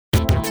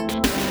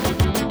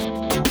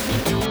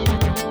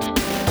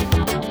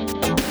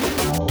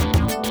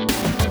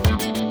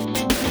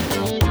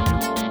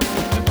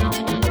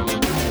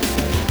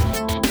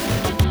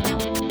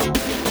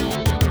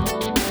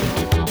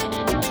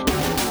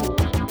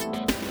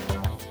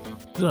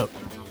What's up?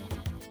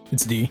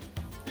 It's D.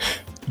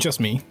 Just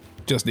me.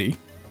 Just D.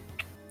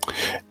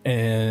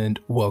 And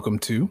welcome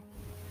to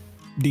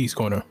D's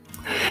Corner,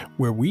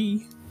 where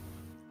we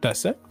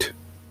dissect,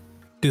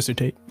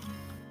 dissertate,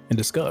 and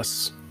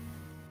discuss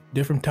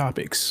different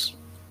topics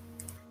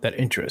that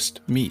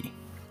interest me,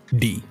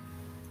 D.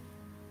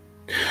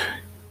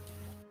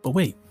 But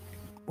wait,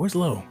 where's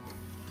Lo?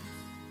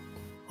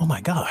 Oh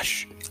my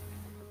gosh.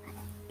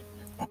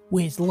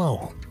 Where's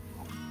Lo?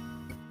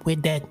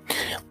 Where'd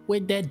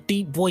that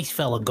deep voice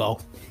fella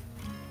go?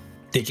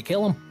 Did you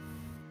kill him?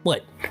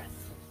 What?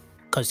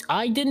 Cause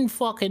I didn't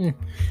fucking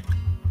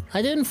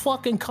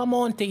come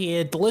on to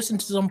here to listen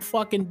to some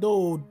fucking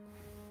dude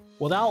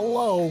without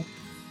Lo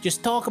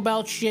just talk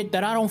about shit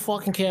that I don't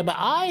fucking care about.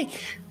 I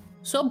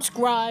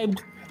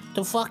subscribed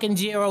to fucking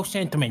Zero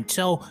Sentiment,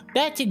 so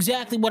that's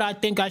exactly what I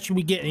think I should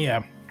be getting.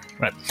 Yeah,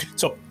 right.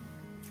 So,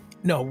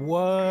 no,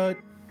 what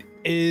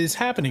is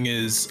happening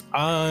is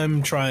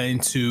I'm trying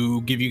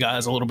to give you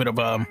guys a little bit of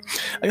I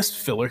guess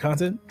filler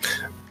content.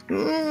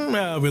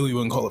 I really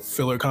wouldn't call it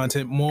filler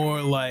content, more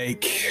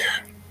like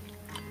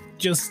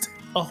just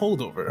a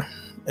holdover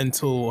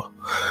until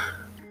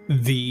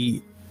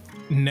the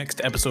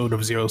next episode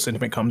of Zero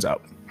Sentiment comes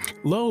out.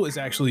 Lo is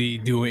actually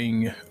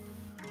doing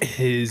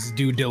his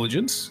due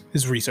diligence,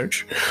 his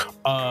research,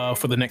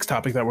 for the next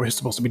topic that we're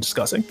supposed to be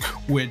discussing,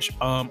 which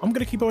I'm going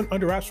to keep on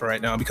under wraps for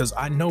right now because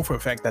I know for a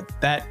fact that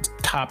that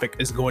topic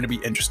is going to be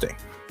interesting.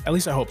 At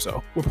least I hope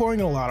so. We're pouring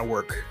a lot of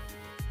work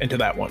into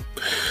that one.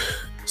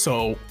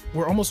 So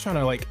we're almost trying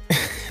to like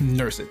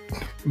nurse it,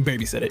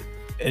 babysit it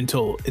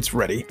until it's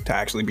ready to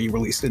actually be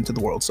released into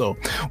the world. So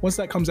once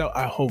that comes out,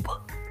 I hope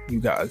you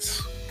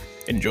guys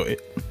enjoy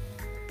it.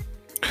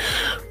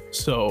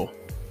 So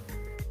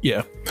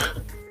yeah.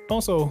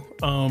 Also,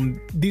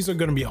 these are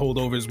going to be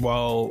holdovers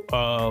while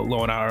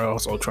Lo and I are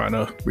also trying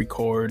to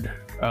record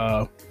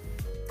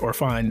or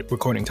find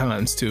recording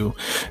times too,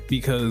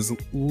 because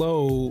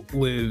Lo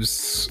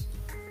lives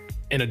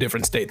in a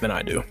different state than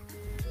I do.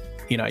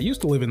 You know, I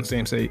used to live in the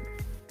same state.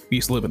 We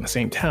used to live in the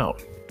same town.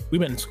 We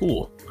met in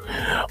school,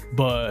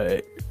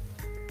 but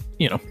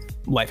you know,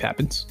 life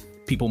happens.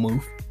 People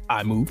move.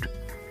 I moved.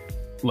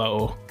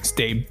 Lo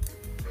stayed.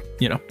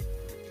 You know,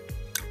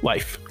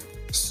 life.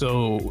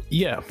 So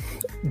yeah,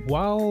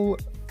 while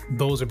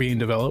those are being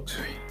developed,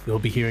 you'll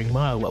be hearing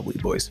my lovely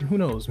voice. And who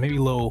knows, maybe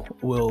Lo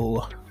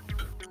will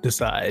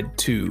decide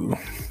to,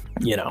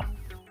 you know,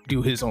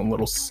 do his own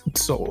little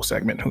solo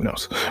segment. Who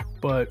knows?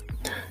 But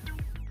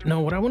no,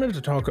 what I wanted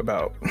to talk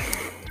about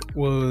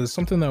was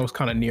something that was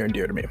kind of near and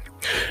dear to me.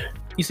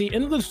 You see,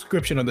 in the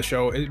description of the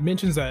show, it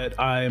mentions that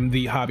I'm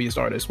the hobbyist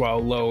artist while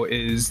Lo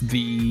is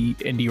the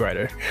indie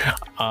writer.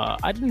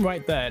 I didn't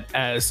write that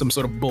as some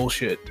sort of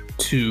bullshit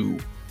to,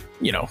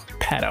 you know,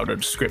 pad out a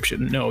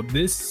description. No,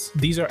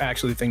 these are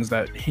actually things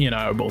that he and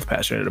I are both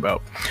passionate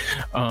about.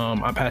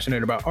 I'm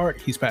passionate about art.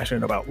 He's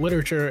passionate about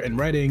literature and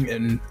writing,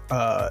 and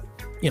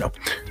you know,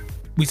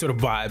 we sort of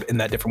vibe in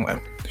that different way.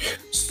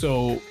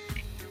 So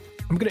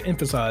I'm going to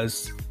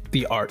emphasize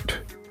the art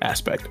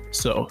aspect.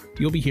 So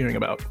you'll be hearing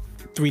about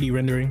 3D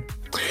rendering,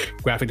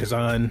 graphic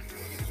design,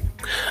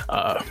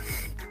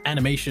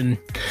 animation,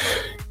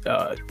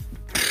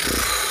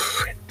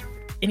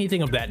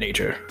 anything of that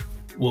nature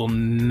will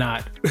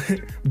not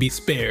be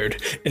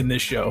spared in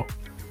this show,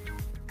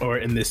 or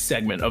in this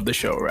segment of the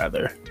show,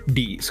 rather,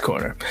 D's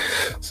Corner.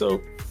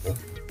 So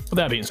with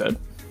that being said,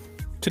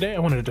 today I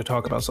wanted to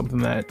talk about something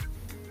that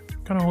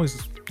kind of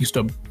always used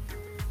to,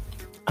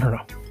 I don't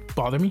know,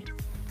 bother me.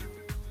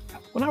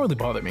 Well, not really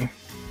bother me,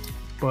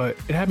 but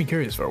it had me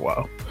curious for a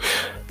while.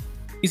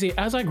 You see,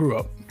 as I grew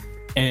up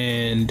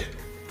and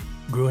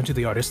grew into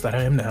the artist that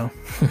I am now,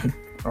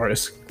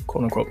 artist,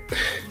 quote unquote,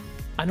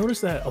 I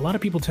noticed that a lot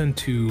of people tend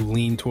to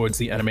lean towards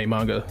the anime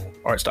manga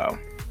art style.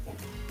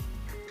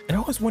 And I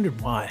always wondered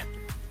why.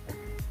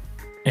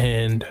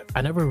 And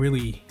I never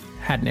really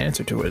had an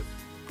answer to it.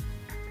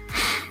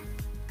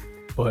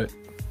 But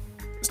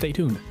stay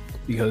tuned,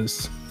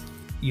 because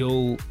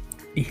you'll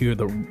hear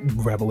the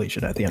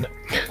revelation at the end.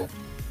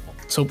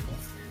 So,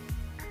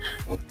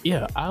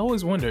 yeah, I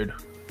always wondered,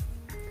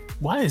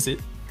 why is it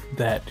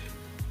that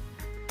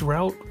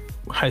throughout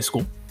high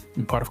school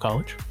and part of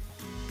college,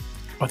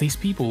 are these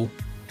people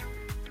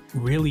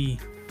really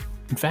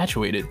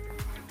infatuated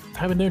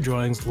having their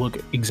drawings look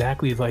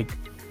exactly like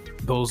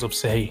those of,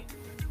 say,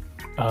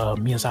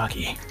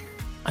 Miyazaki?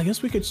 I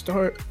guess we could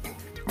start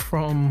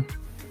from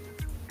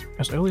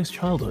as early as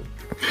childhood,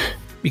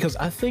 because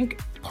I think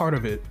part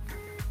of it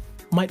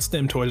might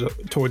stem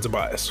towards a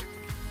bias.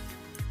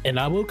 And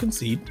I will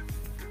concede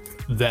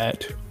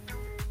that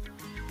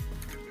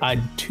I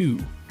too,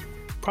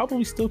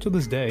 probably still to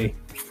this day,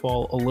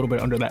 fall a little bit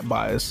under that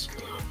bias,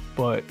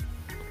 but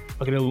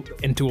I'll get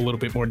into a little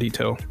bit more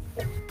detail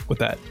with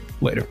that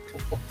later.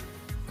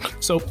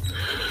 So,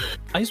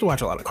 I used to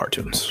watch a lot of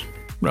cartoons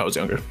when I was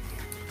younger,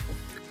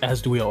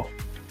 as do we all.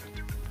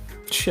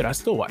 Shit, I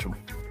still watch them.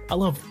 I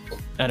love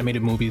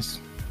animated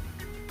movies,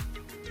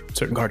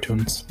 certain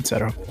cartoons,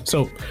 etc.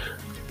 So,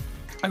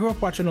 I grew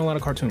up watching a lot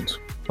of cartoons,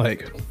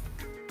 like,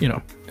 you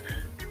know,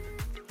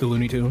 the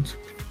Looney Tunes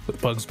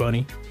with Bugs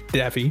Bunny,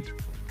 Daffy,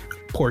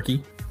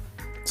 Porky,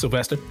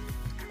 Sylvester,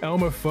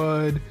 Elmer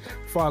Fudd,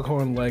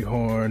 Foghorn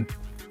Leghorn,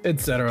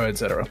 etc.,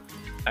 etc.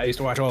 I used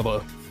to watch all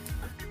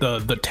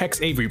the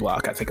Tex Avery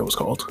block, I think it was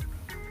called.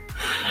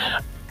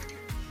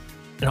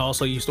 And I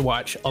also used to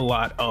watch a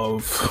lot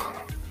of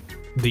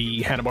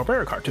the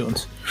Hanna-Barbera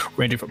cartoons,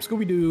 ranging from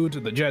Scooby-Doo to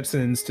the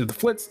Jetsons to the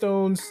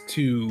Flintstones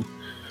to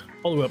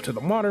all the way up to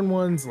the modern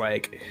ones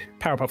like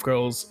Powerpuff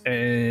Girls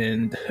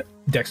and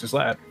Dexter's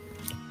Lab,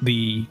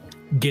 the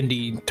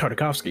Genndy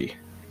Tartakovsky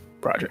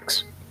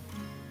projects.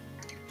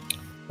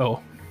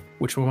 Oh,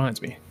 which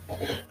reminds me,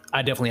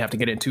 I definitely have to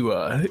get into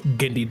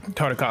Genndy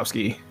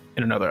Tartakovsky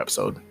in another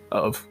episode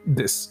of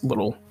this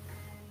little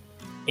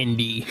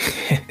indie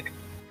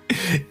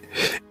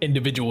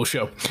individual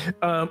show.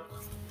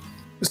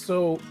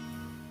 So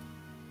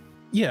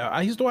yeah,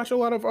 I used to watch a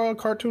lot of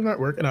Cartoon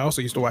Network, and I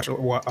also used to watch a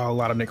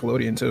lot of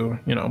Nickelodeon too,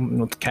 you know,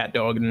 with Cat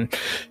Dog and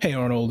Hey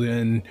Arnold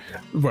and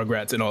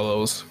Rugrats and all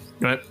those,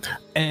 right?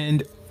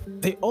 And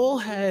they all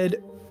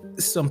had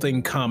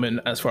something common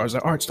as far as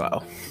their art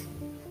style.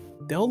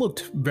 They all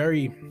looked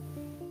very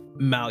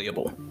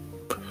malleable.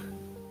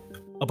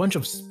 A bunch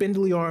of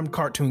spindly armed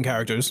cartoon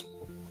characters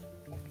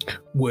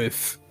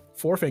with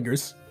 4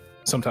 fingers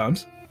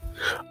sometimes.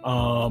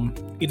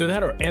 Either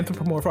that or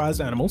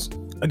anthropomorphized animals,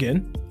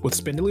 again, with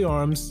spindly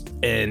arms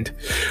and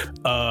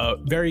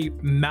very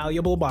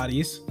malleable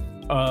bodies.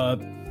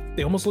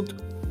 They almost looked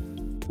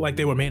like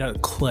they were made out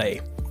of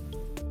clay,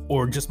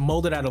 or just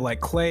molded out of like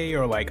clay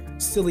or like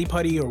silly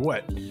putty or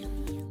what,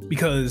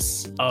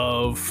 because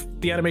of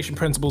the animation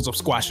principles of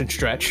squash and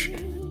stretch,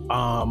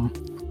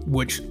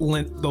 which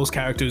lent those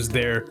characters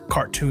their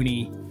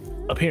cartoony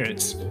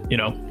appearance, you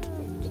know.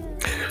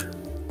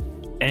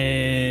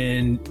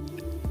 And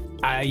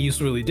I used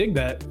to really dig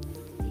that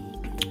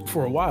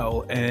for a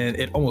while, and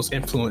it almost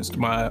influenced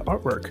my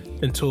artwork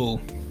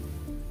until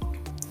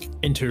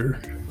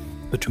enter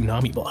the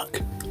Toonami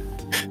block.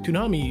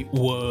 Toonami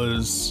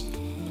was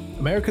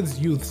America's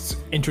youth's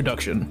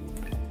introduction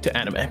to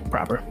anime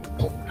proper.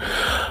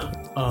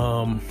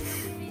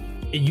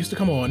 It used to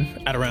come on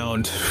at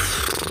around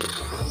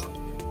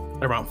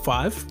 5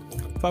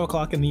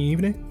 o'clock in the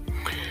evening,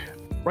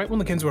 right when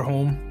the kids were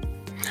home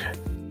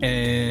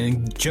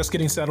and just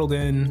getting settled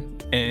in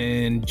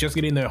and just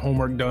getting their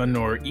homework done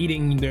or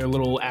eating their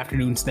little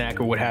afternoon snack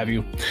or what have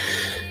you.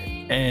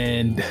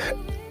 And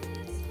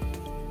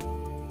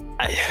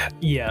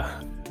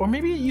or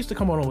maybe it used to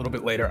come on a little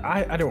bit later.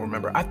 I don't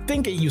remember. I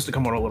think it used to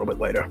come on a little bit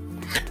later.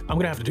 I'm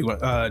gonna have to do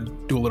a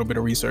little bit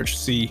of research.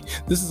 See,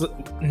 this is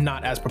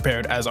not as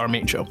prepared as our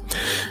main show,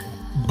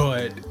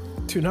 but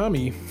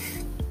Toonami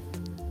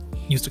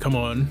used to come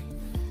on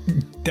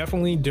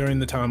definitely during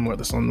the time where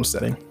the sun was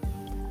setting,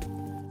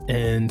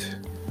 and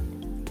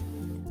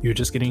you're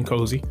just getting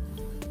cozy,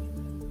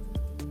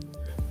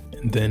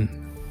 and then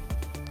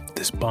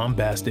this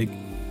bombastic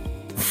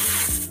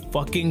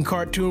fucking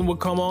cartoon would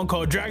come on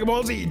called Dragon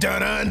Ball Z.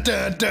 Dun, dun,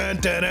 dun,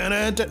 dun,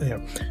 dun,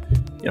 dun.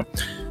 Yeah.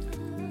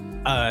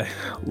 I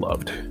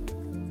loved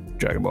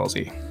Dragon Ball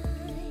Z.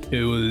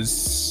 It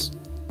was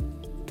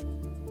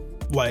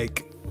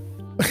like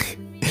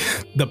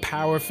the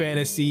power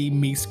fantasy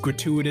meets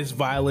gratuitous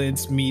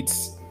violence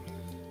meets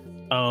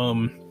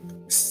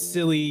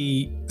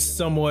silly,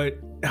 somewhat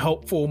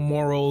helpful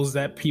morals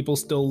that people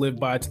still live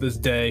by to this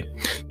day.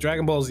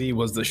 Dragon Ball Z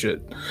was the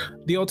shit.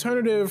 The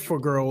alternative for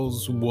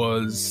girls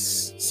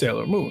was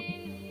Sailor Moon.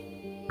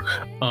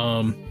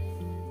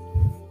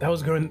 That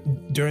was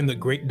during the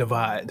Great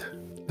Divide,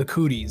 the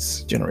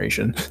cooties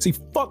generation. See,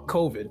 fuck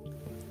COVID.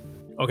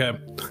 Okay,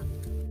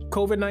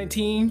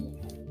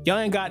 COVID-19, y'all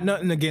ain't got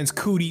nothing against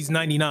cooties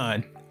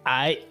 99.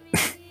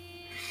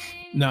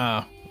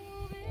 Nah,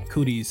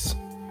 cooties,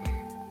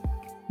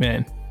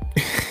 man.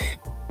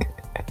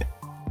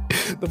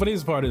 The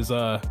funniest part is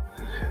I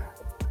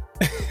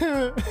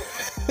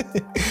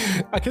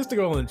kissed a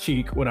girl on the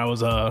cheek when I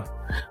was I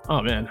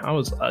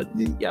was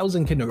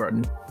in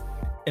kindergarten,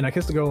 and I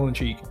kissed a girl on the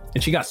cheek,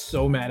 and she got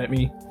so mad at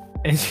me,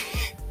 and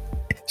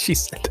she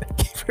said I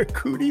gave her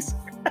cooties.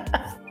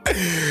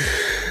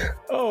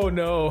 Oh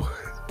no.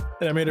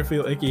 And I made her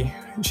feel icky.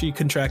 She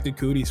contracted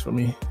cooties from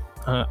me.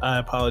 I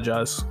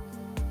apologize.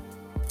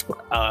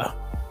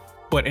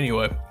 But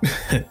anyway,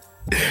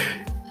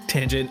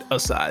 tangent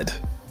aside,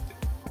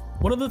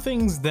 one of the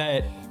things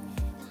that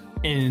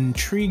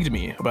intrigued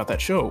me about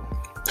that show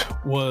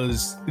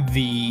was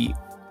the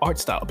art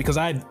style, because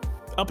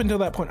up until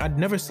that point, I'd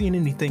never seen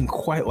anything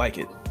quite like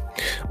it.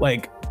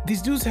 Like,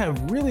 these dudes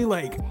have really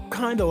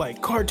kind of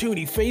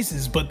cartoony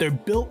faces, but they're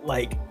built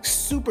like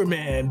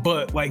Superman,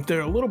 but like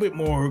they're a little bit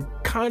more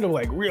kind of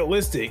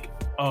realistic.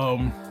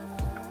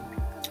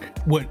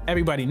 What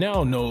everybody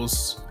now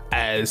knows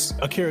as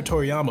Akira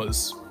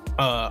Toriyama's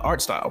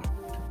art style,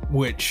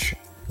 which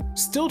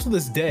still to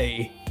this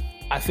day,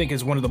 I think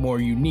is one of the more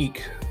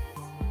unique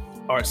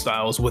art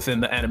styles within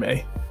the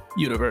anime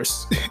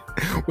universe,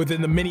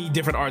 within the many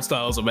different art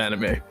styles of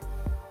anime,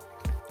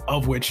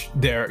 of which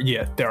there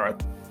are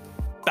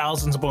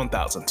thousands upon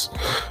thousands.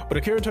 But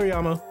Akira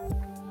Toriyama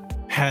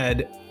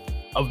had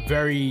a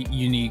very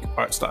unique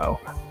art style.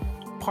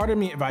 Pardon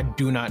me if I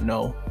do not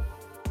know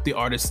the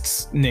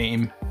artist's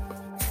name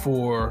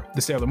for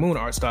the Sailor Moon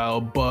art style,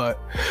 but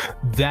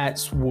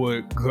that's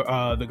what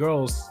the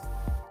girls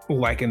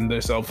likened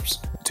themselves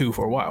to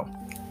for a while.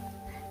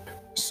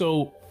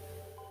 So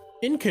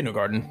in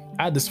kindergarten,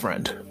 I had this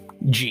friend,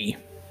 G,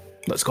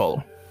 let's call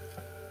him.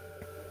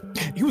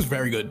 He was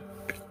very good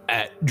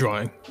at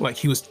drawing. Like,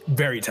 he was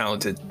very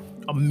talented,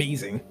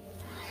 amazing.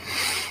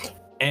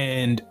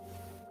 And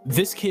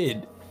this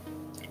kid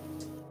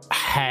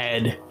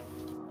had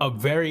a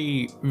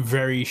very,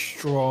 very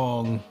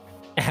strong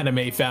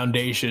anime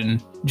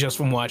foundation just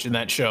from watching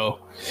that show.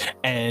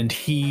 And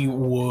he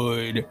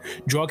would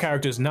draw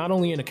characters not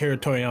only in Akira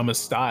Toriyama's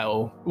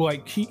style,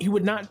 like he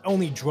would not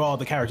only draw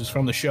the characters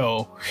from the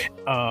show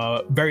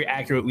very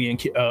accurately in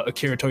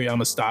Akira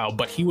Toriyama's style,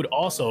 but he would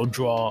also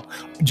draw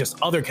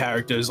just other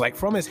characters like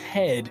from his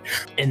head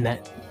in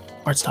that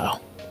art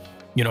style.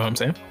 You know what I'm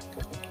saying?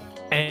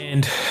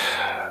 And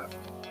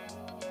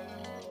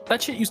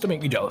that shit used to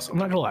make me jealous, I'm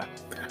not gonna lie,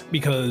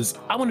 because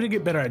I wanted to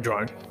get better at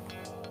drawing.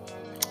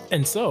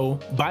 And so,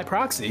 by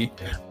proxy,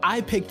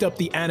 I picked up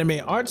the anime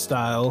art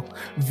style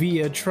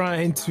via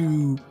trying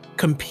to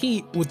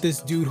compete with this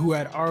dude who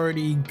had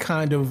already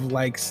kind of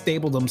like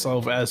stabled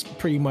himself as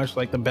pretty much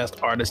like the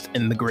best artist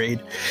in the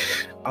grade.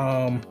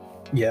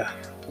 Yeah,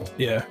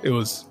 it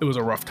was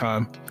a rough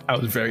time. I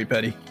was very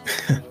petty.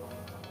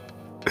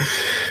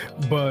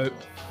 But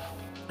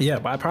yeah,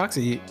 by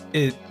proxy,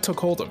 it took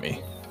hold of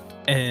me,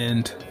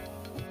 and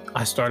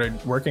I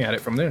started working at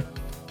it from there.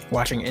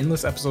 Watching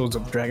endless episodes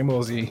of Dragon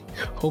Ball Z,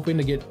 hoping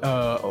to get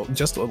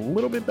just a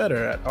little bit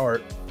better at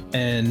art.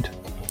 And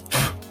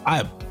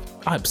I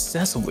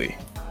obsessively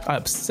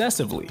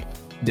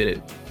did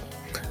it.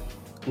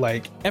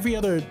 Like every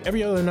other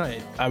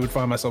night, I would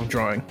find myself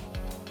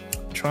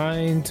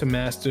trying to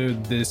master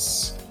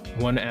this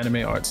one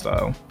anime art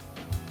style.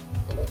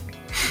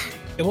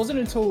 It wasn't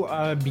until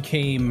I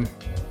became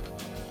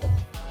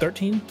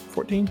 13,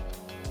 14. There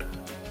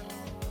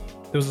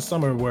was a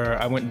summer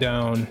where I went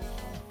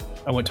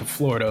to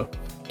Florida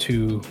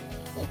to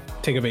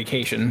take a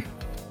vacation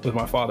with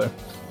my father.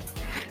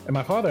 And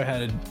my father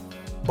had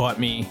bought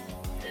me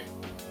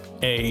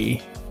a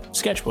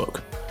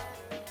sketchbook.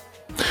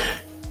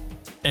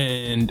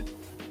 And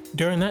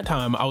during that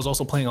time, I was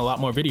also playing a lot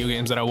more video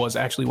games than I was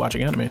actually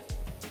watching anime.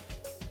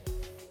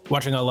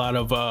 Watching a lot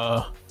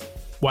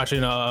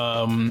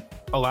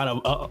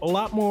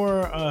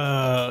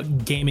more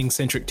gaming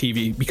centric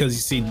TV, because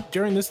you see,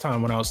 during this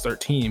time when I was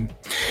 13,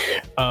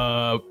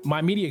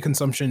 my media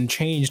consumption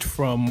changed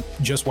from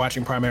just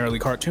watching primarily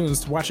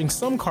cartoons to watching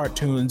some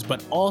cartoons,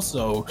 but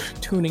also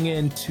tuning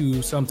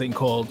into something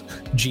called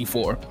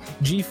G4.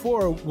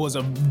 G4 was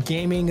a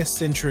gaming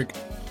centric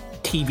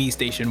TV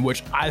station,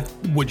 which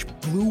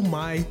blew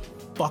my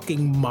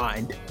fucking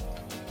mind.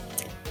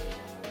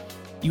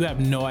 You have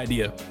no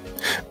idea.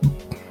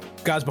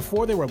 Guys,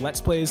 before there were Let's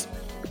Plays,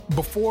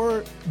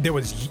 before there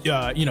was,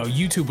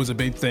 YouTube was a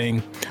big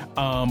thing.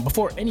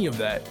 Before any of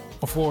that,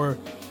 before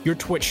your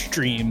Twitch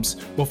streams,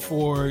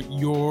 before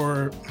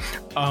your,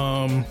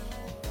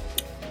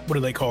 what do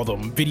they call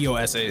them? Video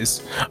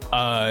essays.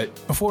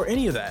 Before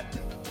any of that,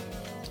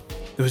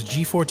 there was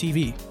G4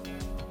 TV,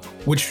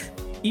 which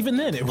even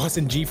then it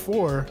wasn't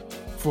G4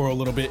 for a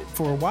little bit.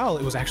 For a while,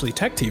 it was actually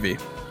Tech TV,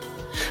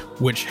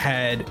 which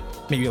had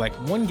maybe like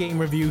one game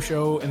review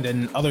show and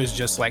then others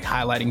just like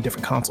highlighting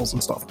different consoles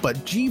and stuff. But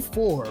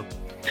G4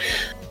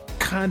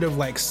 kind of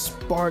like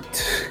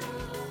sparked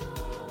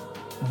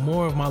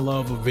more of my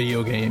love of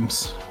video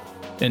games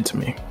into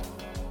me.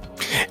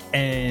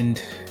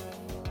 And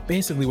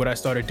basically what I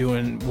started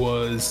doing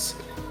was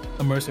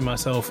immersing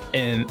myself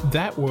in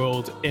that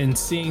world and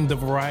seeing the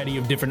variety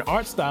of different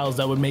art styles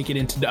that would make it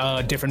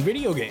into different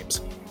video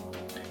games.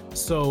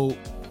 So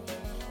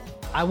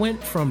I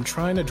went from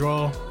trying to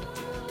draw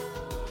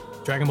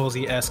Dragon Ball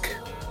Z-esque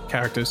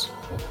characters,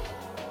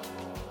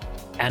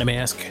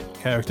 anime-esque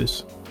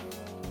characters,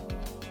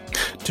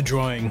 to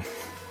drawing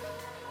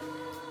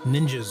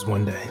ninjas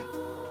one day,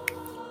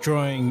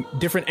 drawing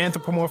different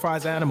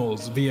anthropomorphized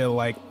animals via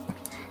like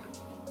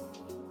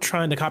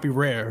trying to copy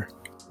Rare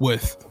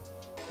with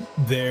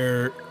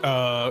their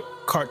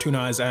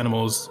cartoonized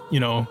animals, a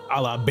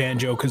la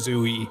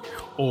Banjo-Kazooie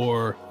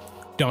or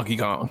Donkey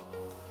Kong.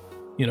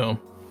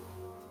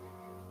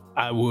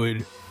 I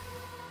would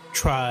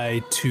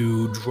try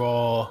to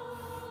draw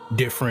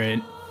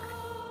different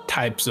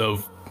types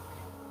of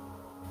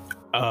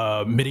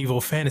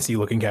medieval fantasy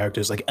looking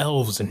characters like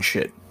elves and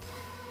shit.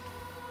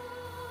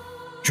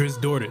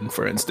 Driz Dordan,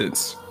 for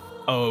instance,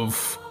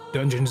 of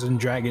Dungeons and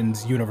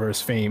Dragons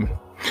universe fame,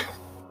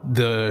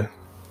 the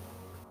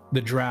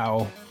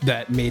drow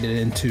that made it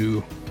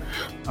into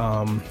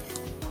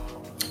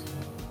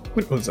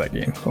what was that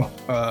game called?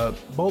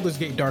 Baldur's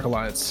Gate Dark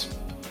Alliance.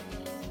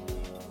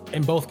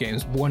 In both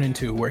games, 1 and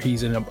 2, where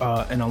he's an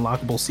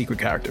unlockable secret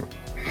character.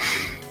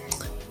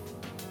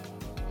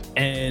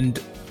 And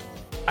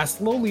I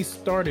slowly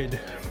started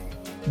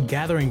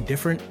gathering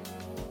different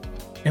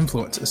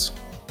influences.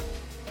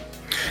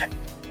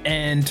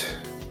 And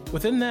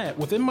within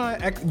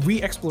my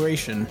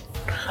re-exploration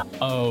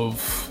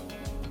of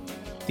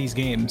these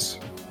games,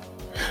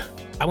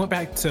 I went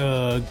back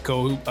to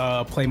go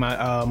play my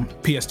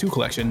PS2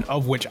 collection,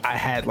 of which I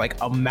had like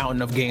a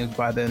mountain of games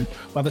by then.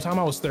 By the time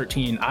I was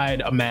 13, I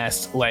had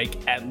amassed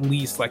like at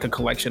least like a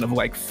collection of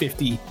like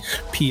 50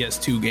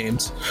 PS2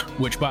 games,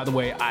 which by the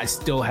way, I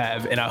still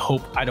have, and I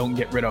hope I don't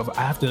get rid of.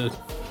 I have to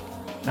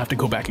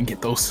go back and get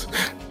those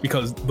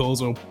because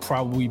those will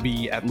probably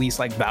be at least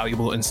like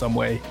valuable in some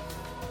way,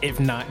 if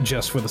not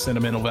just for the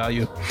sentimental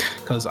value,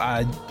 because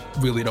I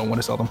really don't want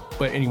to sell them.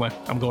 But anyway,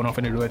 I'm going off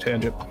into a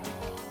tangent.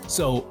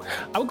 So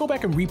I would go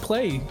back and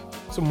replay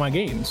some of my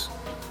games.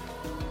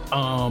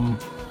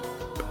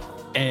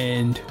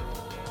 And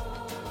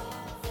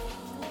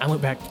I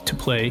went back to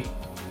play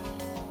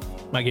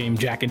my game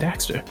Jak and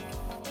Daxter.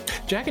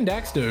 Jak and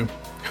Daxter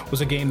was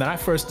a game that I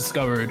first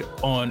discovered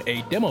on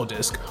a demo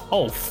disc.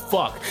 Oh,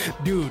 fuck,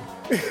 dude.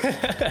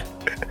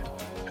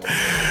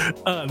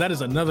 That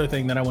is another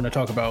thing that I want to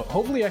talk about.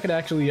 Hopefully I could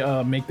actually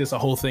make this a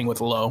whole thing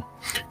with Lo.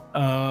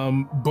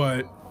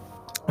 But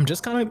I'm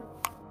just kind of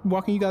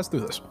walking you guys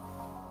through this.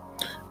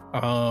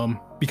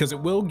 Because it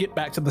will get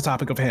back to the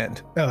topic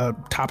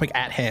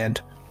at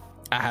hand.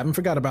 I haven't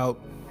forgot about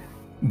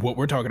what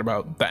we're talking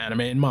about, the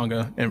anime and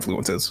manga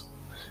influences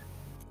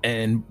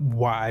and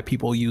why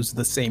people use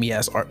the samey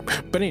ass art.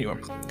 But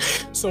anyway,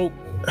 so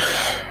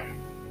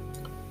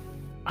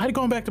I had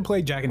gone back to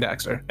play Jak and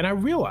Daxter, and I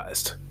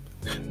realized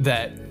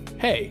that,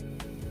 hey,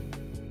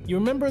 you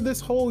remember this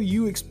whole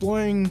you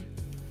exploring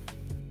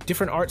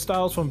different art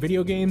styles from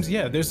video games?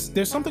 Yeah,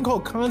 there's something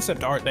called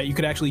concept art that you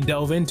could actually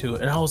delve into.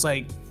 And I was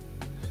like,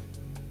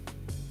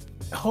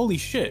 holy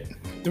shit.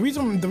 The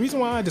reason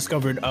why I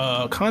discovered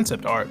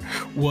concept art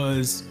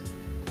was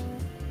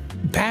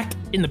back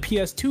in the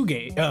PS2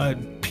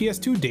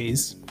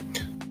 days,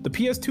 the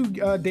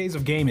PS2 days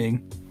of gaming,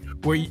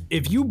 where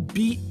if you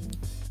beat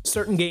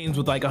certain games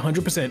with like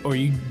 100%, or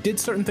you did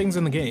certain things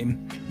in the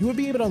game, you would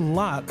be able to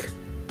unlock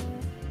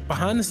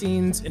behind the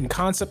scenes and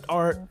concept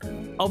art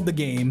of the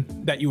game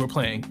that you were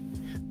playing.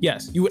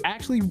 Yes, you would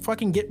actually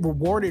fucking get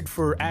rewarded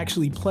for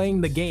actually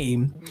playing the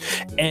game,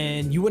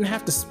 and you wouldn't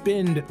have to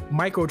spend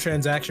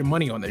microtransaction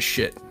money on this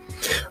shit.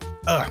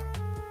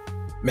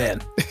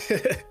 Man.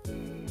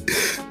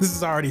 This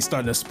is already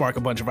starting to spark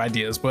a bunch of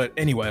ideas, but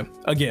anyway,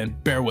 again,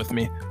 bear with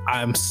me.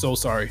 I'm so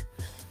sorry.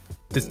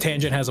 This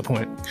tangent has a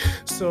point.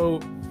 So,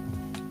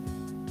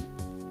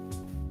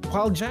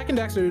 while Jak and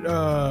Daxter,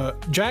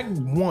 Jak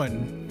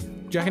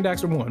and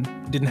Daxter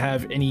 1 didn't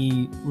have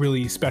any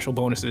really special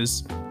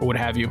bonuses or what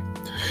have you.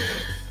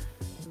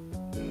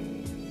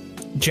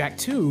 Jak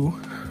 2,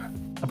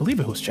 I believe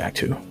it was Jak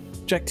 2.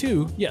 Jak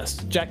 2, yes,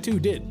 Jak 2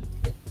 did.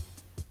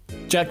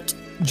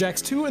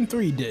 Jaks 2 and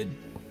 3 did.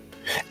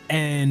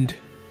 And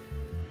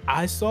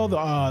I saw the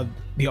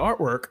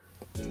artwork,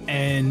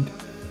 and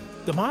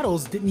the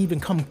models didn't even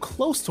come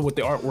close to what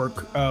the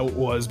artwork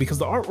was, because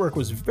the artwork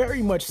was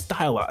very much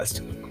stylized.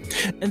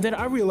 And then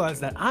I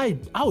realized that I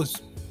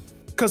was,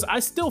 because I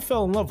still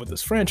fell in love with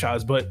this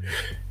franchise, but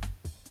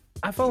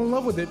I fell in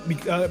love with it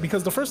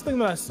because the first thing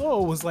that I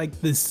saw was like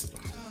these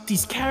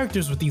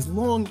characters with these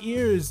long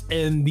ears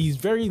and these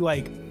very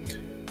like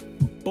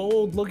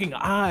bold looking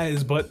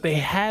eyes, but they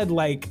had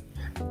like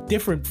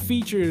different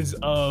features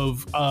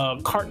of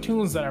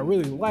cartoons that I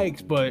really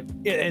liked,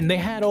 and they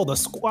had all the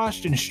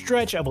squashed and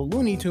stretch of a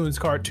Looney Tunes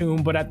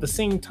cartoon, but at the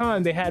same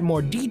time they had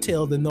more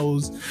detail than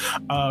those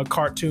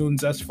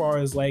cartoons as far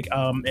as like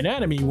an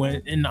anime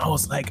went. And I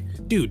was like,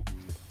 dude,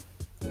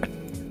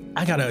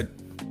 I gotta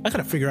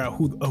figure out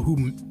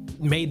who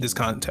made this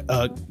concept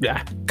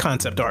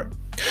art.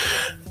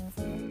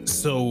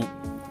 So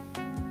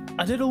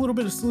I did a little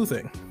bit of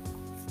sleuthing,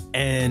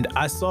 and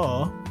I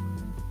saw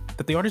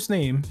that the artist's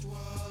name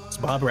is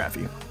Bob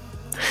Raffy.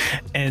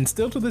 And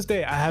still to this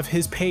day, I have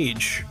his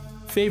page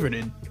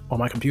favorited on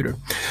my computer,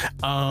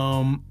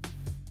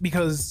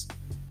 because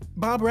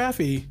Bob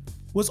Raffy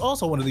was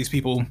also one of these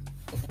people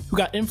who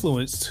got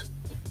influenced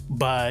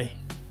by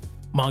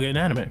manga and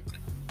anime,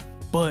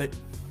 but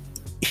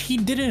he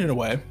did it in a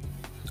way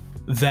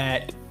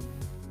that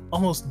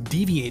almost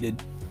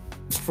deviated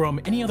from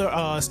any other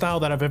style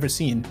that I've ever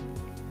seen,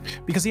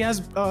 because he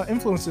has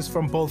influences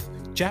from both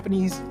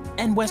Japanese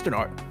and Western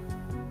art.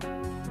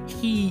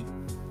 He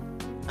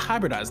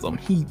hybridized them.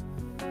 He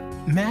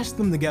mashed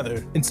them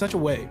together in such a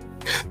way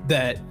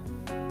that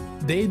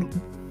they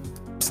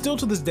still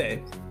to this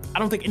day, I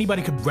don't think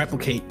anybody could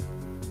replicate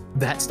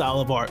that style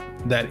of art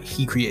that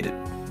he created.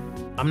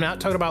 I'm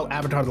not talking about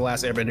Avatar: The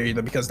Last Airbender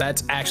either, because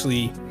that's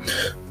actually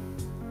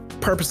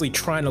purposely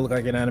trying to look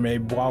like an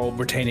anime while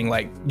retaining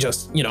like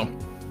just, you know,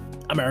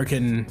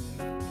 American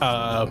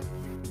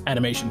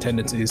animation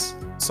tendencies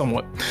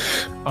somewhat.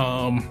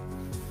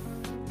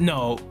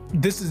 No,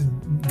 this is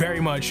very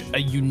much a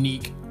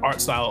unique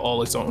art style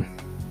all its own.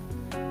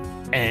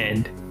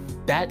 And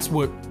that's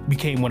what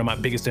became one of my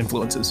biggest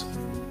influences.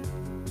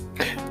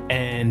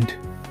 And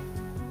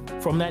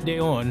from that day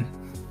on,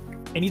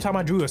 anytime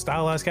I drew a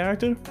stylized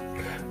character,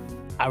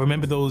 I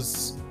remember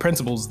those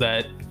principles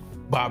that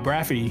Bob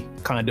Raffy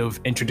kind of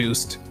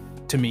introduced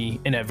to me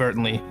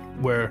inadvertently,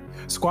 where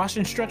squash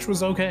and stretch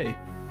was okay.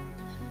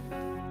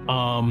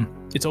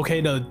 It's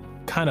okay to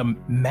kind of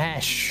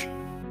mash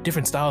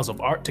different styles of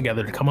art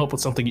together to come up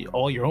with something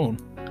all your own,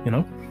 you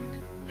know?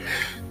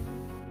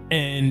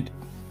 And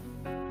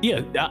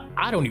yeah,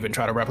 I don't even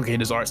try to replicate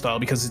his art style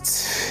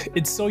because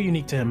it's so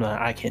unique to him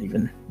that I can't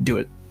even do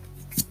it.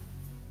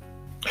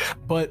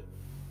 But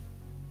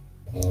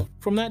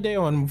from that day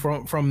on,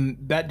 from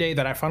that day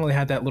that I finally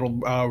had that little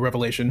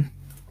revelation,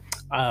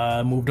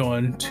 I moved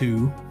on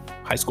to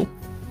high school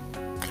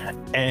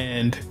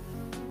and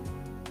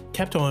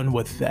kept on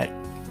with that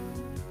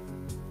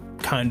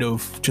kind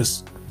of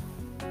just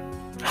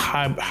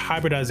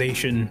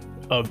hybridization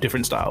of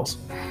different styles.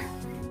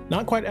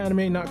 Not quite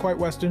anime, not quite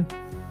Western,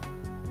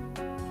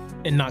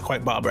 and not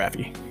quite Bob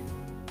Raffy.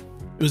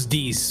 It was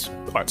D's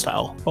art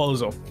style, all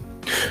his own.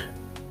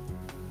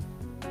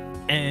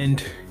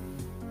 And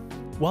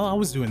while I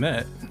was doing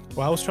that,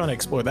 while I was trying to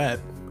explore that,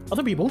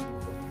 other people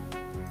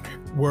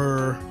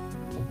were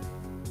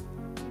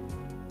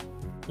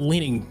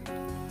leaning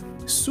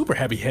super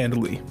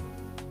heavy-handedly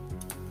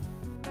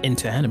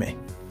into anime,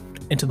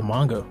 into the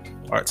manga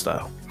art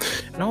style.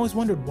 And I always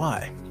wondered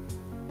why.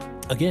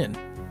 Again,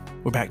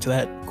 we're back to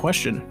that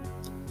question.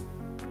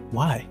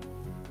 Why?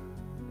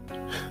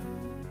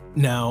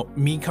 Now,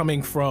 me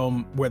coming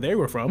from where they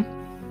were from,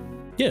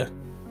 yeah,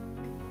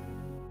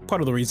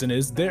 part of the reason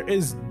is there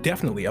is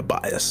definitely a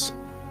bias.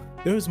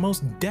 There is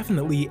most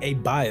definitely a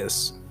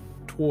bias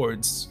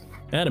towards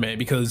anime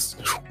because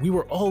we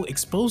were all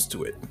exposed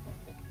to it.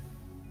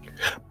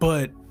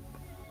 But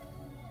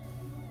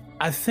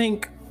I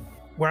think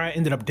where I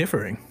ended up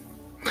differing,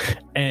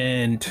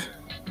 and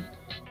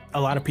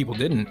a lot of people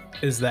didn't,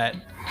 is that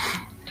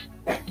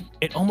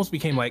it almost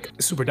became like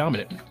super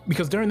dominant.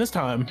 Because during this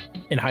time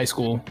in high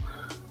school,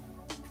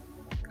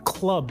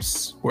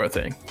 clubs were a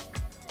thing.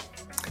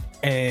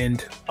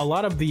 And a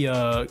lot of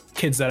the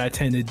kids that I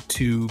tended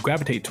to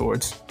gravitate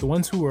towards, the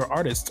ones who were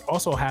artists,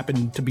 also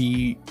happened to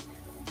be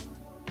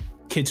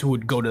kids who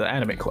would go to the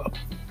anime club.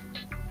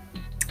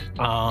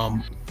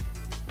 And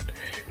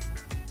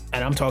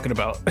I'm talking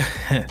about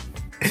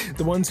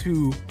the ones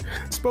who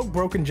spoke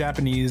broken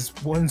Japanese,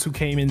 ones who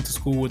came into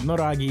school with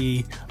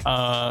noragi,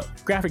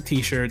 graphic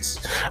t-shirts,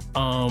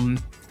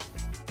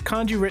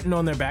 kanji written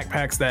on their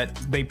backpacks that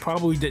they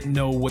probably didn't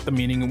know what the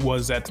meaning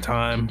was at the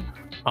time,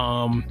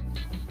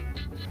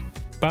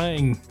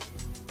 buying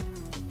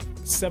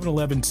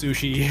 7-Eleven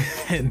sushi,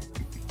 and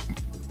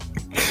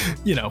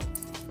you know,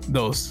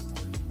 those.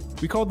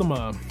 We called them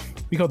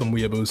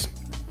weeaboos.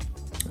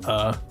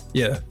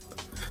 Yeah,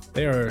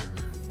 they are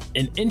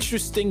an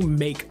interesting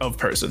make of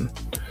person,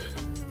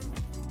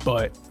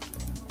 but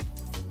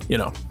you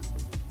know,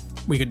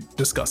 we could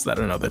discuss that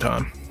another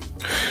time.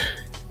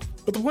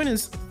 But the point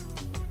is,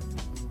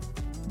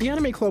 the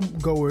anime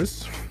club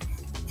goers,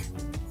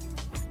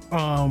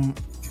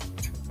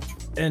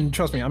 and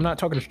trust me, I'm not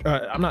talking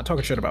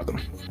shit about them.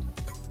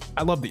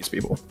 I love these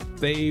people.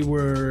 They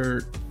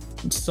were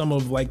some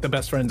of like the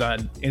best friends I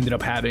ended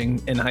up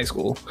having in high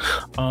school.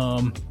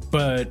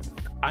 But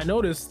I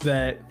noticed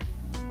that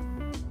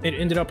it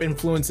ended up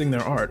influencing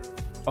their art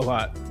a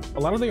lot. A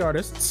lot of the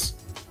artists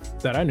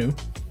that I knew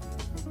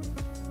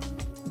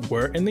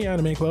were in the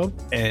anime club,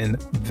 and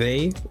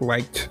they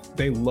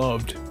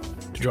loved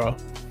to draw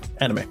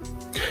anime.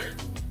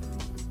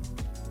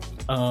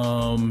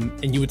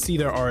 And you would see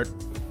their art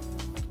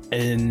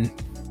in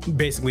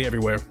basically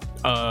everywhere.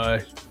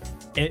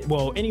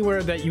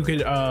 Anywhere that you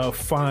could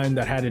find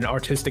that had an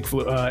artistic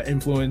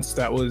influence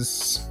that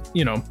was,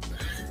 you know,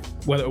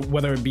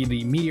 whether it be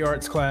the media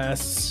arts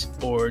class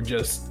or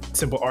just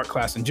simple art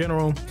class in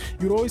general,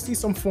 you would always see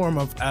some form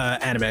of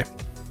anime.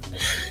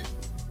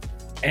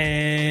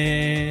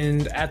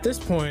 And at this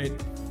point,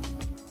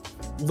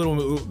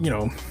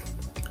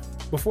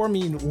 before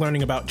me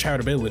learning about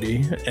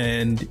charitability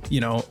and, you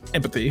know,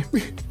 empathy,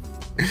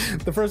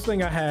 the first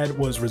thing I had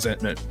was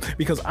resentment,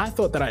 because I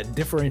thought that I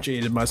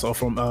differentiated myself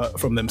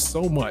from them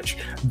so much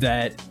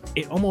that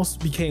it almost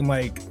became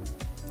like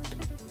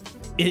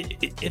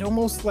it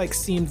almost like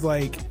seemed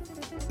like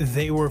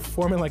they were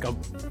forming like a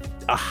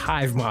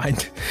hive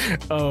mind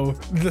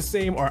of the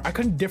same art. I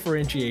couldn't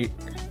differentiate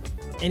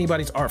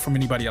anybody's art from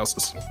anybody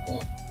else's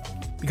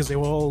because they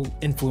were all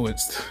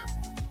influenced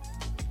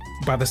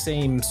by the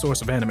same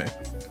source of anime.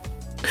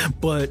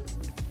 But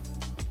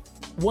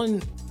one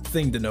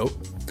thing to note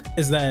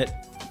is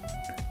that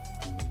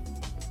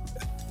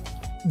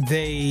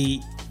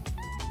they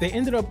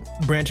ended up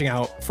branching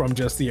out from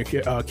just the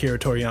Akira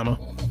Toriyama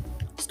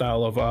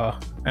style of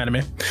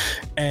anime,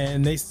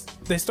 and they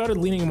started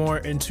leaning more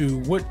into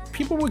what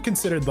people would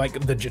consider like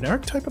the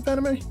generic type of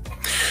anime,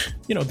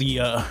 you know, the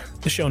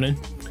shonen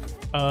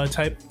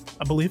type,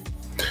 I believe.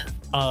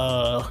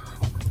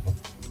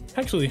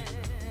 Actually,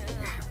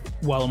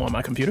 while I'm on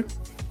my computer,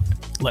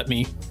 let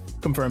me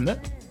confirm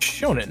that.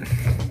 Shonen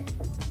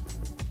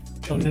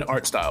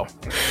art style.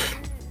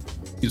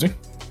 Excuse me.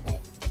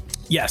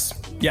 Yes,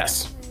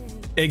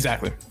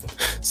 exactly.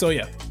 So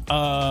yeah,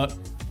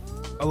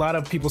 a lot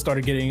of people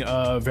started getting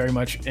very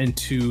much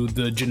into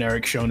the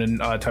generic shonen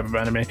type of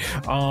anime.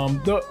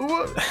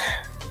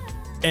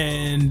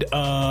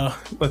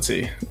 Let's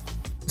see.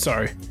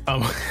 Sorry,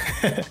 I'm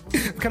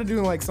kind of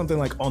doing like something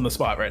like on the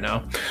spot right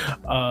now.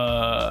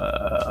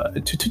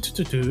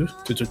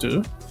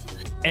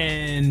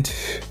 And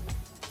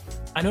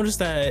I noticed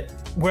that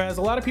whereas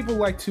a lot of people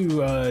like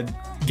to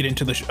get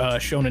into the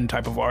shonen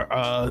type of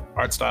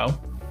art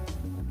style,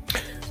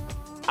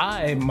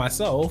 I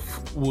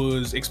myself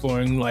was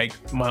exploring like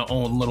my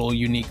own little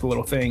unique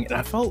little thing, and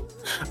I felt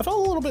a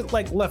little bit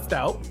like left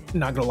out,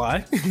 not gonna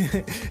lie.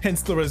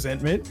 Hence the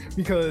resentment,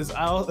 because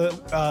I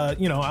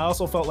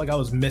also felt like I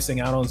was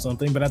missing out on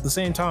something, but at the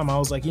same time I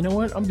was like, you know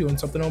what, I'm doing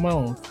something on my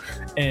own,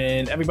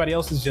 and everybody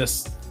else is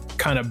just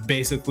kind of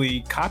basically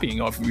copying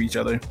off of each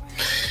other.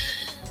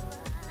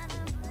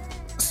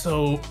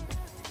 So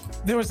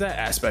there was that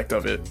aspect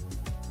of it,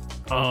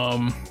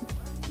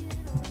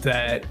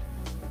 that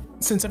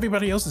since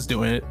everybody else is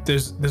doing it,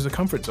 there's a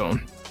comfort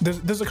zone.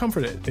 There's a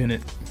comfort in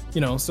it, you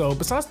know. So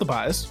besides the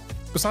bias,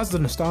 besides the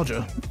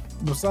nostalgia,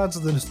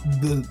 besides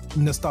the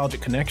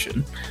nostalgic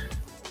connection,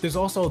 there's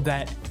also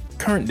that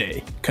current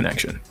day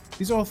connection.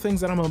 These are all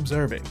things that I'm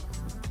observing.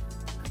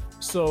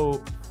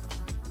 So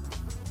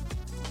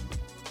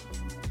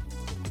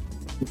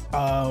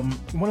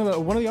one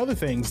of the other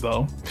things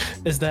though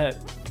is that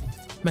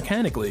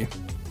mechanically,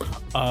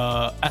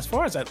 as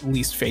far as at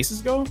least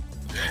faces go,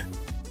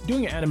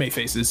 doing anime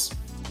faces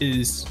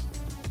is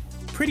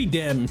pretty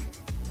damn,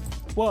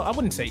 well, I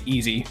wouldn't say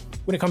easy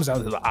when it comes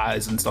down to the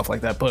eyes and stuff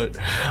like that, but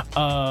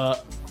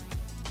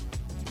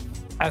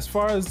as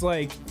far as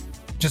like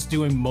just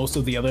doing most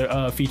of the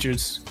other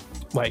features,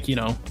 like, you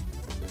know,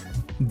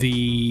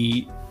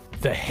 the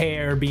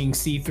hair being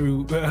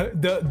see-through,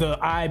 the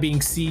eye being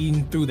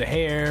seen through the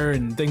hair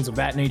and things of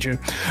that nature,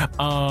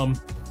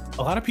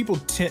 a lot of people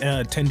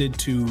tended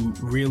to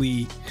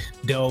really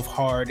delve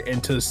hard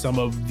into some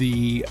of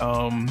the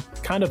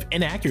kind of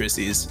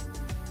inaccuracies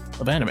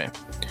of anime.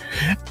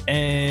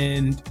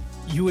 And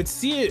you would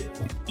see it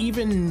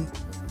even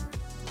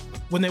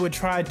when they would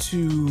try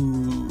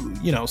to,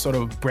 you know, sort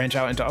of branch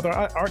out into other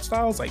art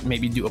styles, like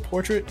maybe do a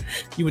portrait.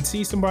 You would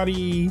see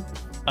somebody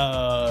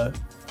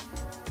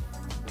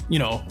you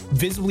know,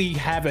 visibly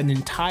have an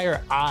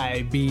entire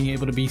eye being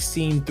able to be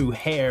seen through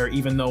hair,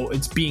 even though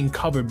it's being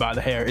covered by the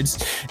hair.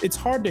 It's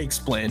hard to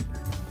explain.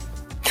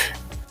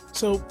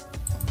 So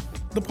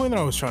the point that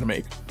I was trying to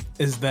make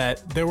is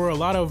that there were a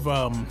lot of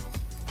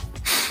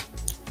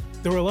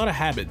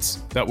habits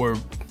that were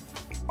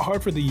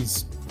hard for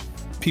these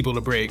people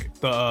to break,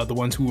 the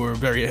ones who were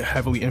very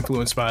heavily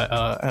influenced by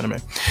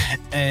anime.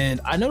 And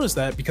I noticed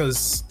that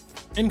because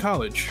in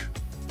college,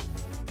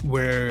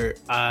 where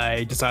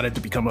I decided to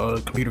become a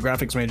computer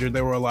graphics major,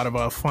 there were a lot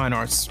of fine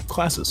arts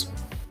classes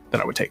that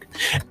I would take.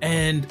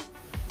 And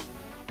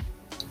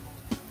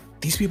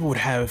these people would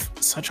have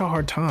such a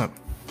hard time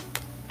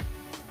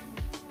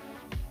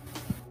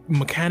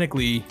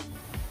mechanically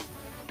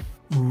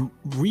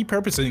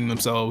repurposing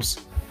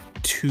themselves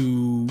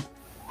to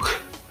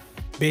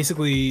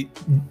basically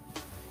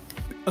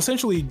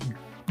essentially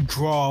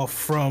draw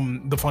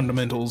from the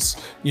fundamentals,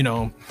 you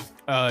know,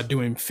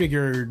 doing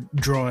figure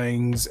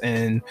drawings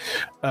and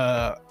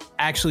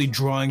actually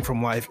drawing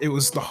from life. It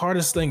was the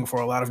hardest thing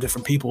for a lot of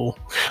different people,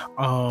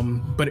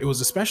 but it was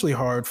especially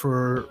hard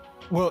for,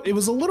 well, it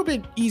was a little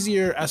bit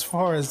easier as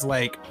far as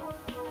like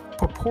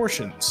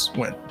proportions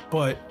went,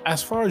 but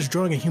as far as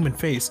drawing a human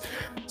face,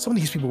 some of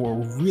these people were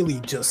really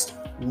just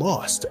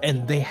lost,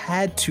 and they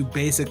had to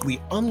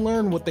basically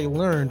unlearn what they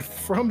learned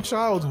from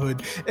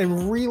childhood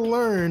and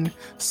relearn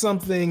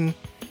something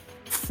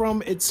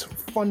from its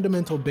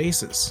fundamental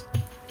basis.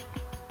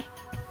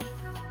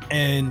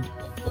 And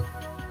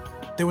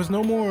there was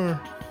no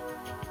more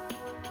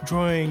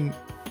drawing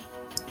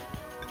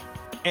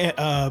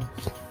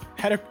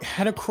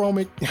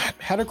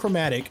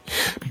heterochromatic,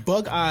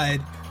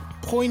 bug-eyed,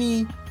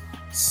 pointy,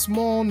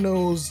 small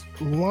nose,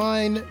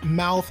 line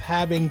mouth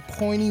having,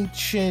 pointy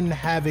chin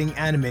having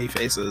anime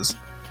faces.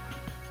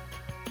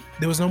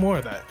 There was no more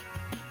of that.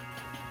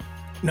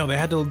 No, they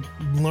had to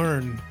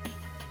learn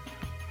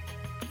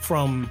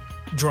from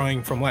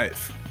drawing from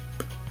life.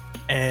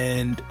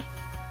 And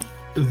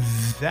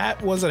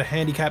that was a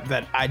handicap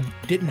that I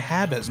didn't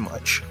have as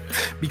much,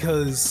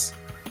 because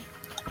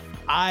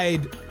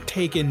I'd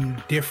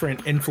taken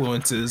different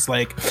influences,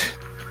 like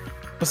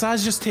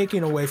besides just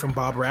taking away from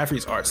Bob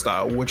Rafferty's art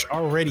style, which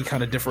already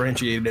kind of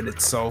differentiated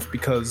itself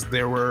because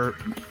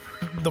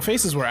the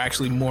faces were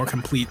actually more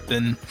complete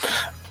than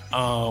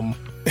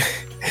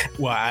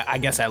well, I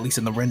guess at least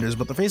in the renders,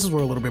 but the faces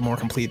were a little bit more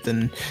complete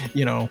than,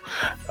 you know,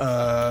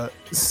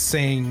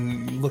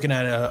 looking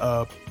at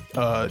a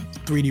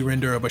 3D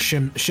render of a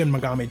Shin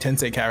Megami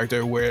Tensei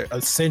character, where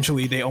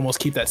essentially they almost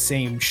keep that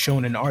same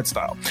shonen art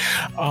style.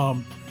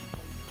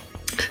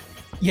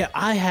 Yeah,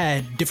 I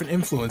had different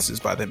influences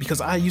by then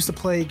because I used to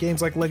play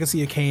games like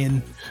Legacy of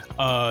Kain,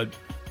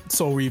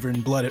 Soul Reaver,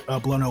 and Blood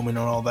Omen, and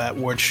all that,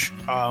 which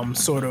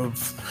sort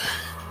of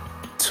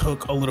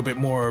took a little bit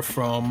more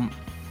from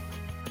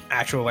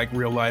actual like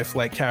real life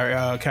like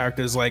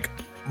characters like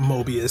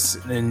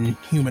Mobius and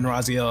Human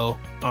Raziel,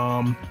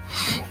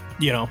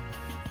 you know,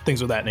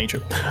 things of that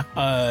nature.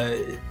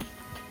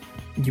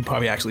 You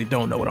probably actually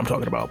don't know what I'm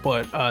talking about,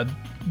 but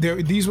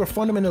these were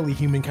fundamentally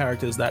human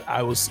characters that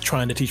I was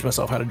trying to teach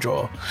myself how to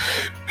draw.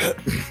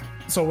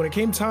 So when it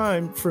came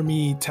time for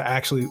me to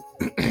actually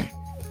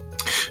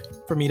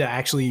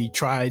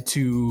try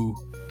to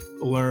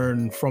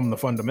learn from the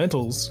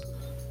fundamentals,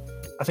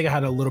 I think I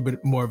had a little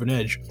bit more of an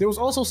edge. There was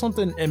also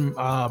something in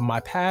my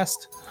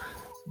past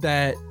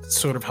that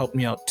sort of helped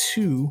me out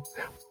too,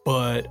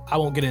 but I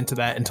won't get into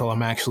that until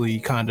I'm actually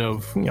kind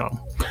of, you know,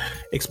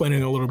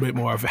 explaining a little bit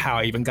more of how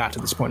I even got to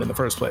this point in the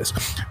first place.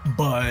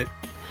 But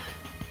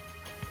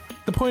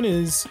the point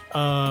is,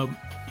 a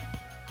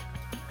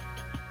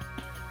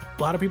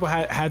lot of people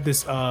had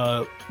this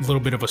little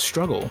bit of a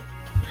struggle,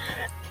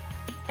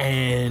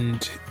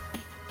 and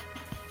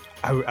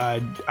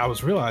I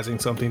was realizing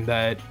something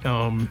that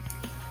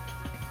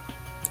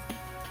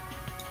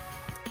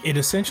it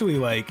essentially,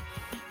 like,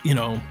 you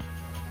know,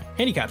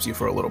 handicaps you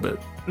for a little bit.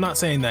 I'm not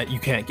saying that you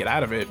can't get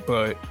out of it,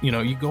 but you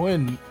know, you go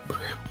in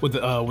with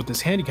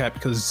this handicap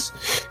because,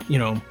 you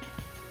know,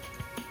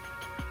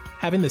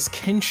 having this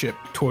kinship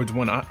towards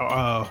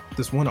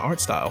this one art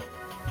style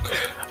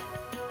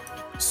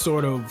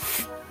sort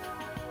of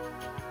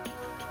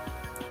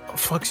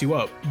fucks you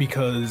up,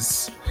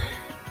 because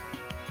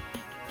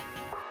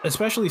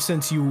especially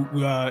since you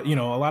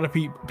know, a lot of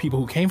people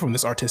who came from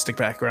this artistic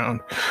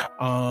background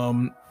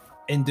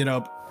ended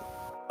up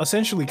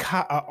essentially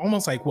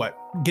almost like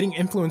getting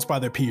influenced by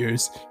their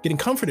peers, getting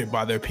comforted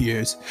by their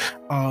peers,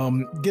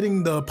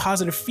 getting the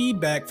positive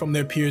feedback from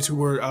their peers who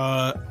were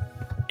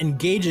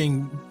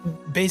engaging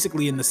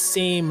basically in the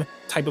same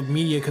type of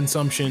media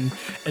consumption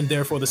and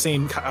therefore the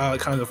same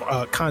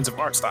kinds of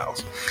art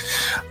styles.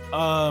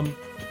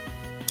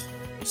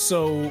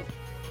 So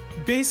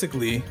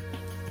basically,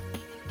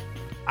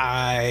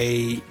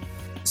 I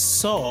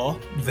saw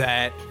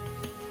that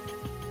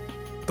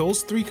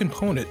those three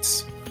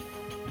components,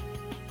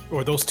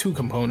 or those two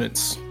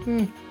components,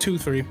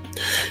 3,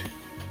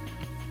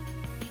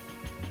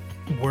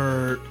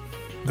 were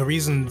the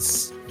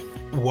reasons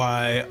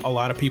why a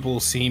lot of people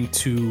seem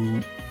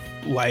to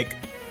like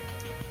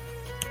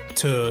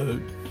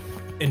to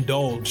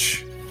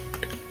indulge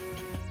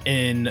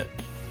in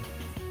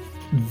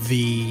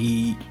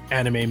the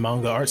anime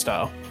manga art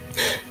style.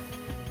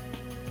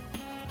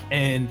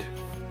 And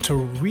to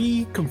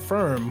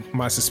reconfirm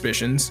my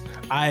suspicions,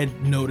 I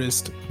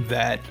noticed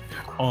that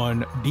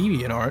on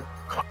DeviantArt,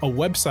 a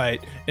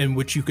website in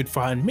which you could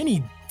find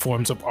many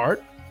forms of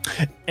art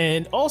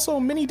and also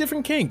many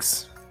different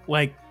kinks,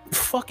 like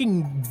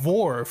fucking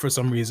vor for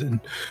some reason.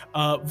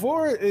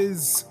 Vor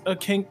is a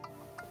kink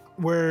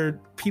where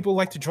people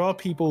like to draw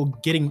people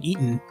getting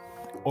eaten,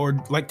 or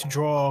like to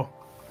draw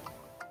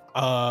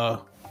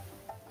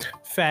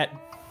fat,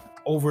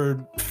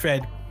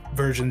 overfed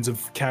versions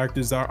of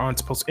characters that aren't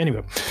supposed to.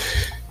 Anyway,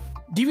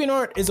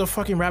 DeviantArt is a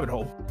fucking rabbit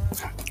hole.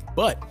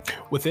 But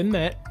within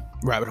that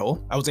rabbit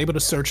hole, I was able to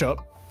search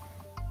up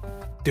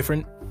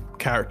different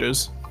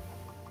characters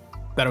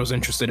that I was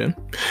interested in,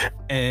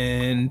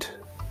 and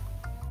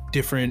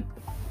different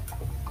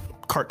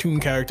cartoon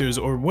characters,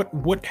 or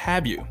what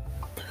have you,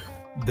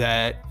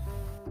 that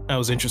I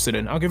was interested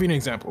in. I'll give you an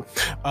example.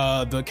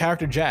 The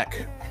character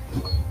Jack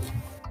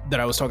that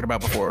I was talking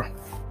about before,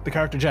 the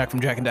character Jack from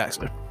Jak and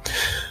Daxter,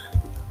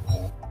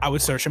 I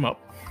would search him up,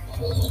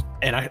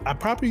 and I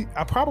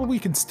probably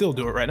can still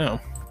do it right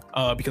now,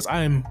 because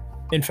I am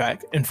in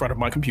fact in front of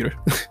my computer.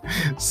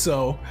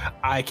 So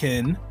I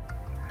can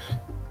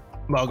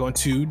log on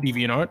to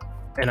DeviantArt,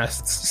 and I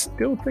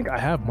still think I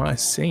have my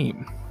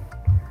same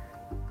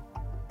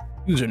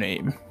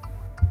username.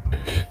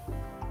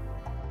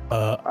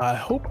 I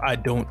hope I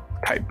don't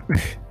type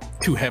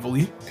too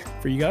heavily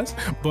for you guys,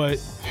 but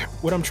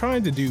what I'm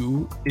trying to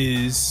do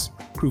is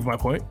prove my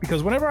point,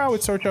 because whenever I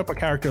would search up a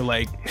character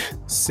like,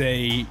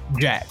 say,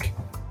 Jack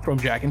from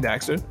Jak and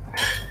Daxter,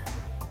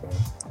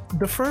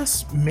 the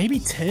first maybe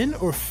 10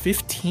 or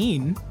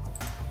 15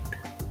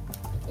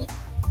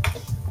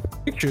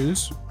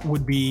 pictures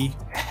would be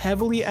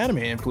heavily anime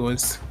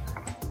influenced,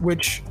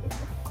 which,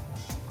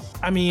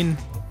 I mean,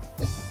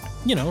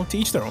 you know, to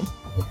each their own.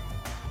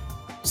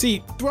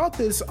 See, throughout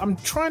this, I'm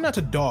trying not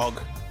to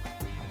dog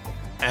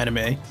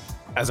anime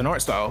as an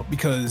art style,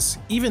 because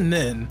even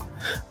then,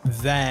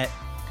 that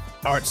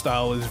art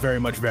style is very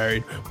much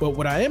varied. But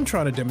what I am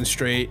trying to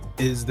demonstrate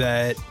is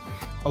that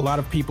a lot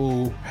of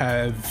people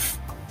have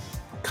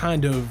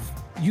kind of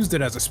used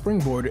it as a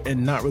springboard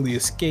and not really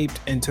escaped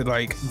into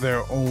like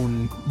their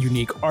own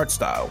unique art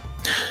style.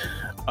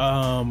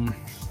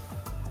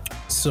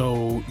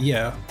 So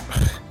yeah,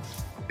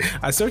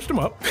 I searched them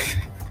up.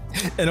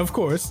 And of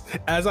course,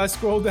 as I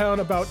scroll down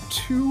about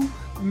 2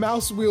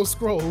 mouse wheel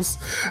scrolls,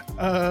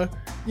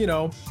 you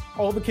know,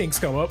 all the kinks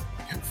come up,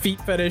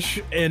 feet fetish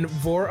and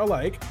vor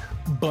alike.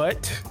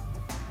 But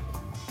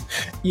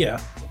yeah,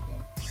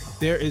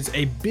 there is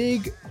a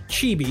big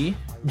chibi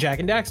Jak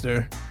and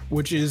Daxter,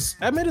 which is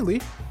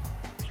admittedly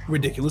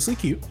ridiculously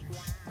cute.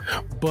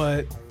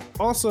 but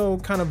also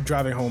kind of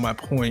driving home my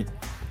point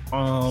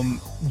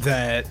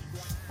that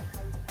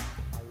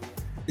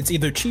it's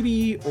either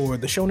chibi or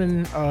the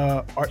shonen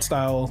art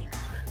style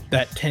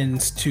that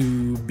tends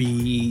to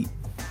be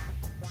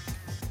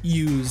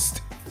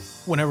used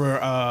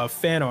whenever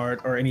fan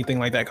art or anything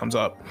like that comes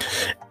up,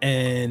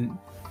 and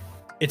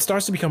it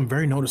starts to become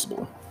very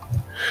noticeable.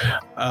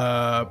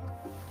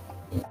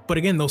 But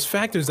again, those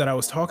factors that I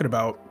was talking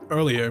about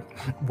earlier,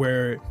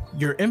 where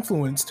you're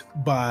influenced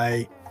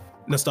by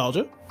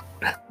nostalgia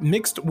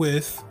mixed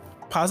with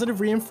positive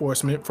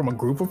reinforcement from a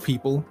group of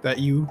people that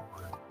you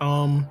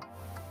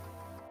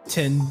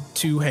tend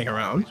to hang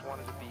around,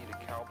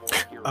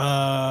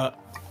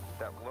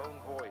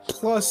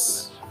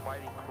 plus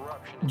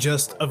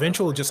just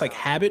eventual just like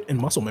habit and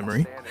muscle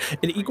memory,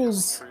 it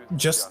equals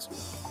just,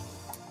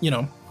 you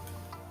know,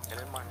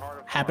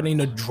 happening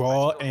to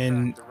draw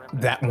in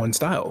that one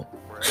style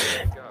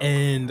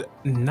and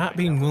not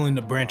being willing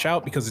to branch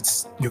out because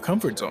it's your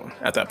comfort zone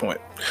at that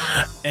point.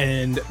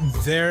 And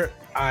there,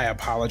 I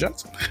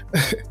apologize.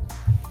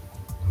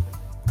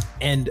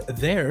 And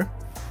therein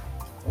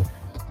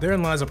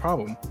lies a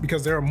problem,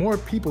 because there are more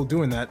people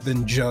doing that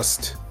than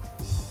just,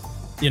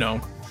 you know,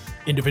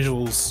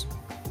 individuals,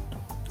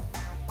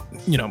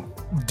 you know,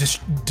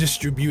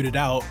 distributed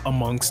out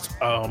amongst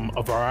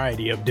a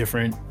variety of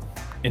different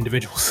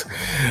individuals.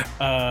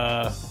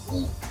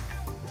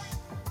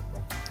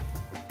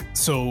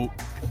 So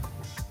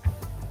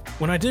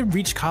when I did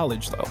reach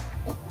college, though,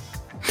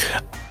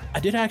 I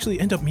did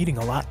actually end up meeting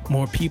a lot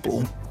more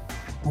people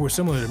who were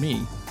similar to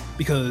me,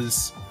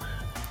 because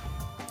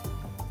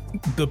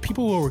the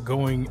people who were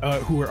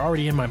who were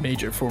already in my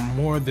major for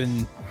more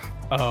than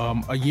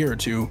a year or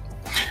two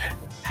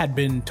had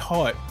been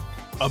taught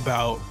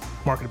about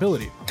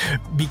marketability,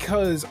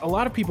 because a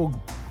lot of people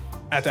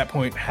at that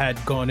point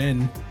had gone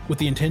in with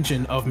the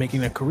intention of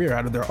making a career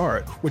out of their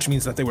art, which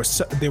means that they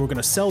were going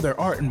to sell their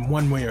art in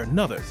one way or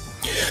another.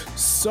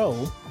 So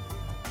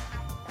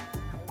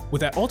what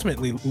that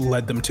ultimately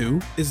led them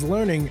to is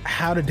learning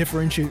how to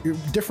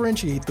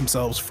differentiate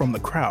themselves from the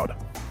crowd.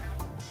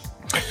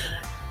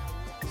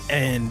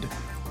 And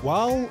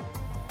while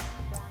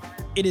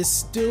it is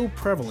still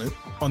prevalent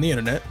on the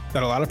internet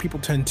that a lot of people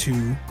tend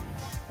to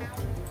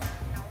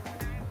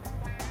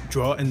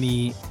draw in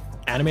the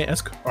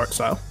anime-esque art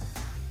style,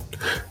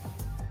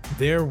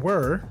 there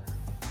were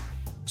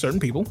certain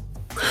people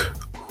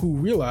who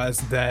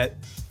realized that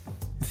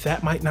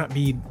that might not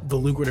be the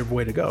lucrative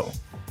way to go.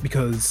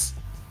 Because,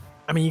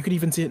 I mean, you could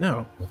even see it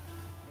now.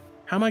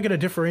 How am I going to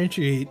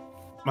differentiate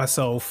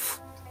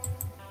myself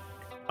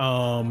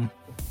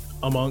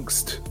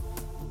amongst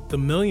the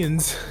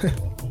millions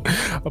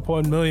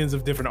upon millions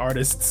of different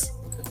artists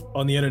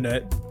on the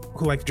internet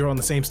who like to draw in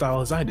the same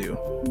style as I do?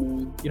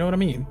 You know what I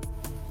mean?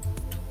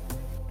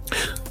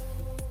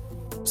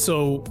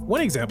 So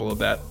one example of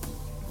that,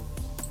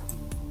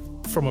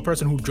 from a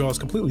person who draws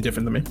completely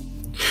different than me,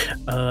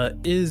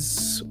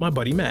 is my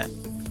buddy Matt.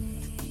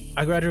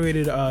 I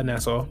graduated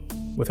Nassau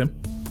with him.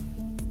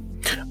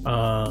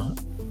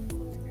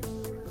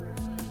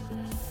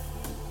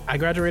 I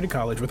graduated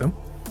college with him,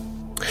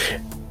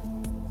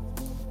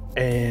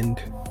 and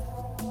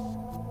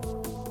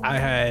I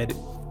had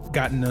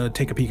gotten to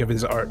take a peek of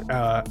his art,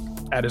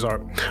 at his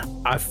art.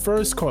 I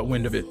first caught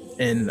wind of it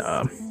in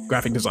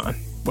graphic design,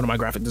 one of my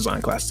graphic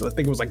design classes. I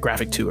think it was like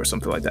Graphic 2 or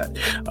something like that,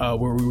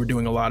 where we were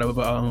doing a lot of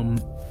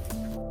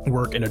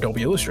work in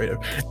Adobe Illustrator.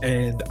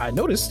 And I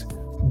noticed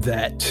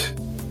that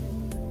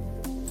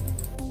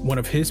one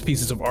of his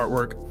pieces of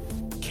artwork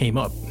came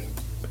up,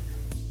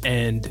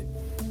 and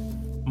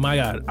my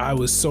God, I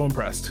was so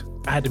impressed.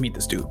 I had to meet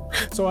this dude.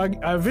 So I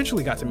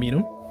eventually got to meet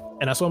him,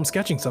 and I saw him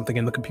sketching something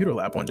in the computer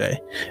lab one day,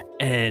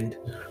 and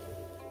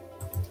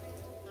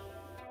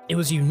it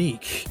was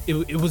unique.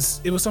 It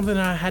was something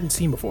that I hadn't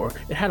seen before.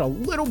 It had a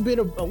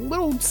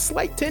little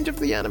slight tinge of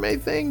the anime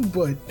thing,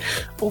 but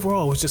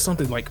overall it was just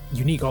something like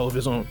unique all of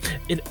its own.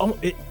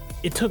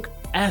 It took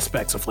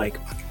aspects of like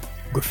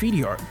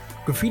graffiti art,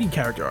 graffiti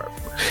character art,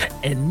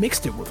 and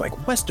mixed it with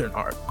like Western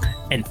art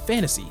and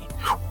fantasy,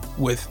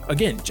 with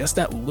again just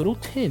that little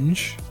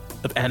tinge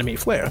of anime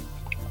flair.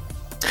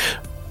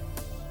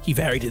 He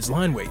varied his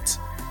line weights.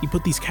 He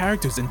put these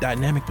characters in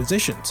dynamic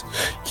positions.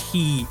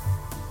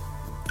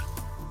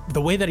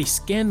 The way that he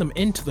scanned them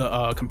into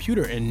the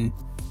computer and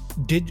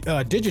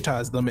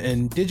digitized them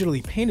and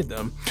digitally painted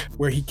them,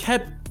 where he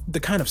kept the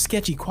kind of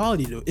sketchy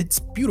quality to it, it's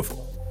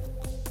beautiful.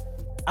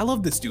 I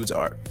love this dude's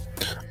art.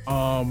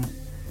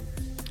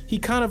 He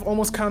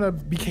almost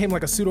became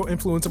like a pseudo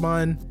influence of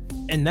mine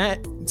in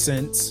that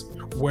sense,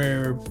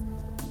 where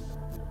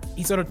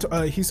he sort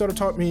of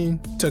taught me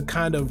to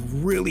kind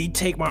of really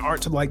take my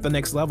art to like the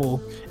next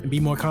level and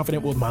be more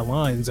confident with my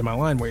lines and my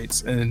line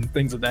weights and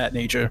things of that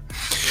nature.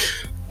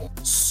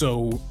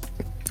 So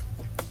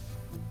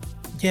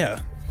yeah,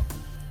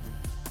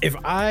 if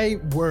I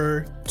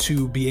were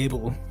to be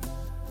able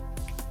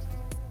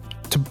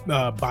to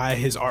buy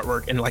his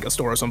artwork in like a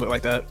store or something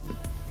like that,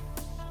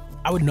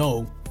 I would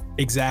know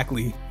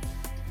exactly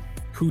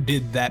who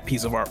did that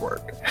piece of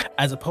artwork,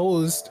 as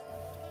opposed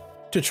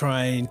to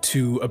trying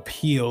to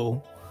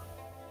appeal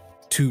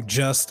to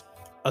just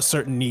a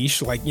certain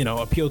niche, like, you know,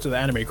 appeal to the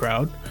anime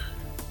crowd,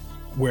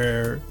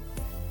 where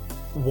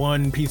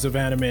one piece of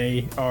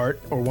anime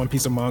art or one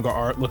piece of manga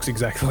art looks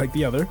exactly like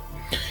the other.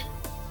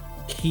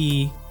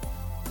 He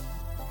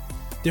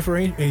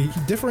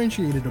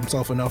differentiated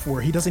himself enough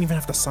where he doesn't even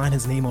have to sign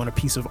his name on a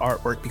piece of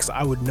artwork, because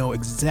I would know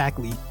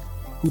exactly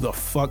who the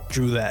fuck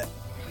drew that.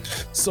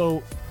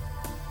 So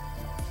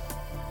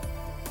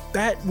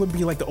that would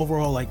be like the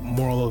overall like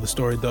moral of the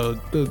story,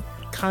 the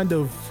kind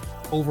of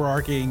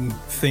overarching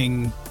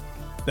thing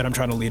that I'm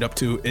trying to lead up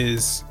to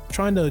is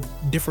trying to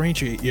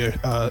differentiate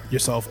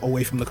yourself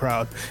away from the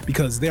crowd,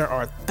 because there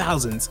are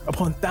thousands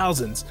upon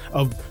thousands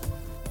of,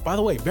 by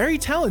the way, very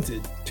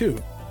talented too.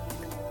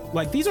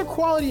 Like, these are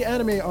quality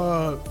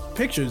anime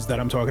pictures that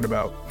I'm talking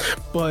about,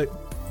 but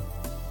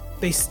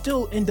they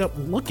still end up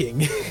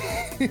looking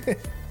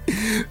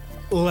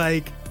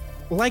like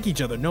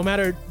each other, no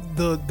matter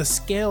the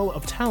scale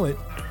of talent,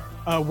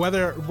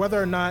 whether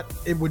or not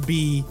it would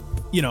be,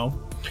 you know,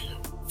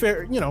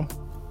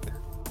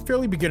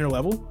 fairly beginner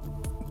level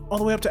all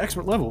the way up to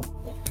expert level.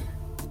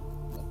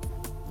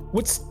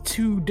 What's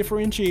to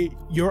differentiate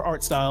your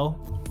art style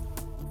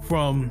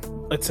from,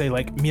 let's say,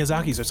 like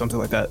Miyazaki's or something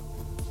like that?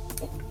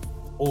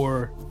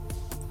 Or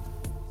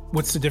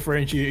what's to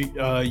differentiate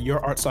your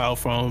art style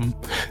from,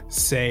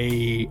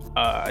 say,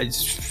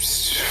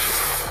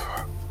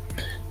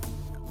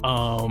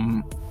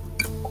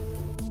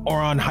 or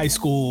on High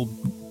School,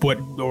 but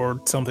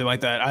or something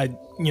like that?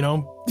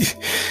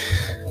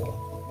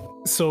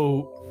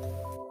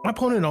 So my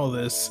point in all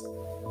this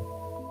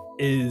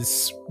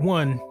is,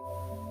 one,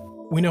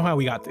 we know how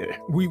we got there.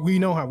 We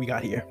know how we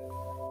got here.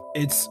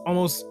 It's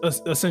almost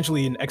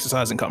essentially an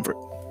exercise in comfort,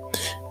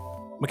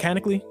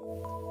 mechanically,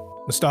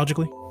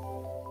 nostalgically,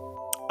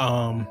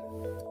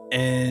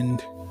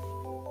 and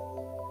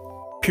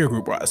peer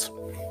group wise.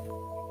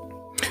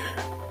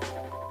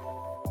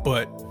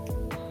 But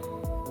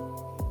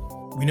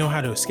we know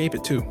how to escape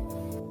it too.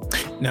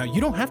 Now,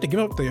 you don't have to give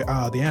up the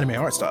anime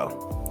art style,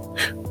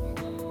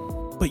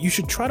 but you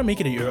should try to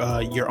make it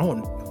your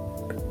own.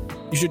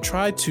 You should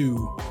try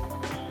to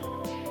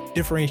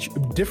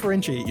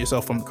differentiate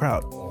yourself from the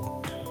crowd,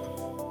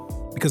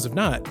 because if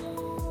not,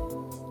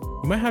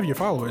 you might have your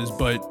followers,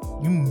 but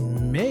you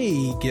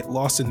may get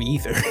lost in the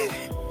ether.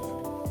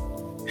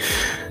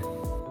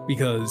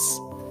 Because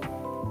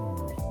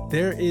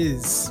there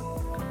is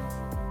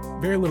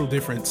very little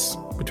difference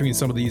between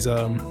some of these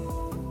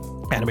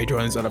anime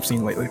drawings that I've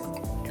seen lately.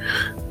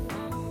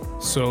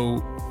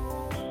 So,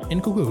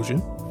 in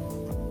conclusion,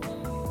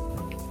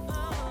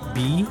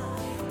 be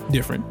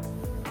different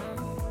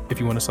if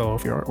you want to sell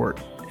off your artwork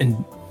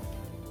and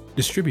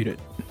distribute it.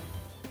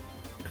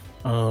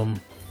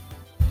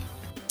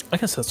 I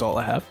guess that's all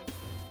I have,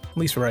 at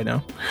least for right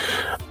now.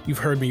 You've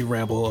heard me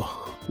ramble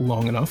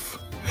long enough,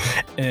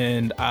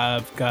 and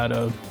I've got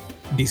a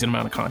decent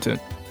amount of content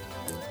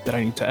that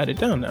I need to edit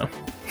down now.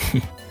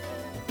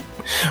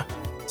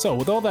 So,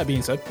 with all that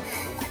being said,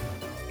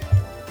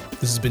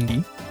 this has been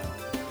D,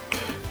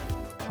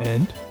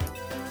 and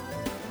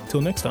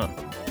till next time,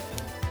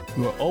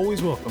 you are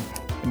always welcome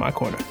in my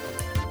corner.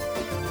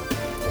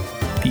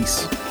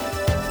 Peace.